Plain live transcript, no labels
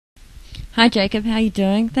Hi Jacob, how you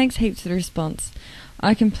doing? Thanks heaps for the response.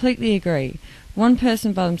 I completely agree. One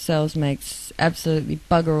person by themselves makes absolutely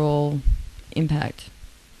bugger all impact.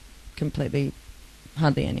 Completely,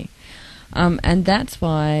 hardly any. And that's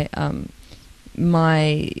why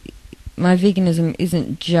my veganism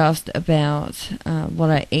isn't just about what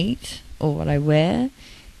I eat or what I wear.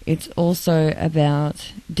 It's also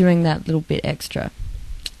about doing that little bit extra.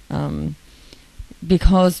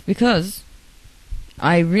 Because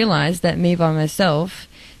I realised that me by myself,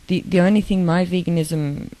 the only thing my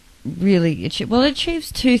veganism really it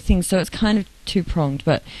achieves two things, so it's kind of two-pronged.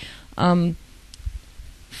 But for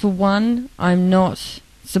one, I'm not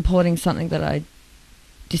supporting something that I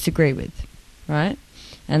disagree with, right?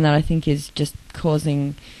 And that I think is just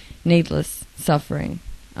causing needless suffering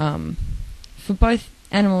for both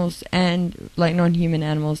animals and, like, non-human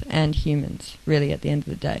animals and humans, really, at the end of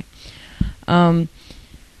the day.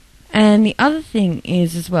 And the other thing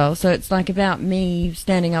is as well, so it's like about me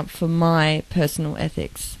standing up for my personal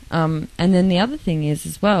ethics. And then the other thing is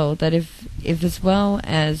as well that if as well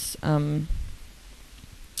as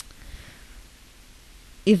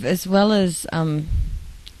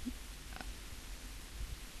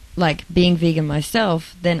like being vegan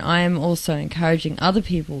myself, then I am also encouraging other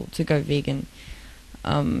people to go vegan,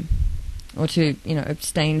 or to,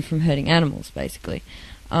 abstain from hurting animals, basically.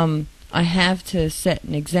 I have to set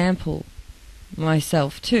an example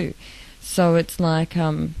myself too. So it's like,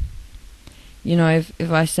 if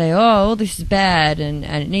I say, oh, this is bad and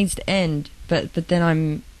it needs to end, but then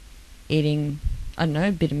I'm eating, I don't know,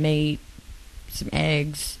 a bit of meat, some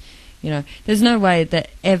eggs, there's no way that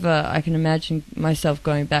ever I can imagine myself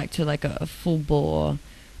going back to like a full bore,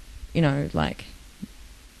 like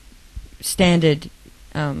standard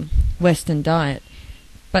Western diet.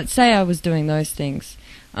 But say I was doing those things,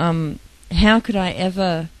 how could I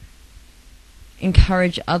ever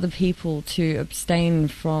encourage other people to abstain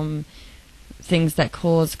from things that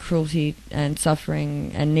cause cruelty and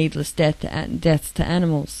suffering and needless deaths to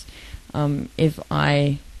animals, if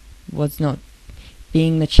I was not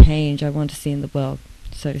being the change I want to see in the world,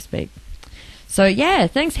 so to speak? So yeah,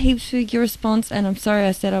 thanks heaps for your response, and I'm sorry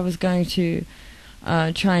I said I was going to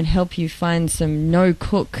try and help you find some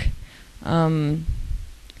no-cook or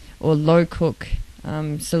low-cook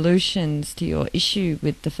solutions to your issue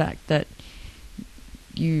with the fact that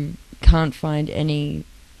you can't find any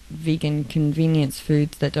vegan convenience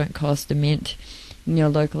foods that don't cost a mint in your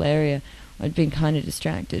local area. I'd been kind of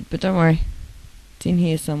distracted, but don't worry, it's in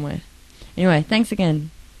here somewhere. Anyway, thanks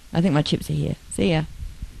again. I think my chips are here. See ya.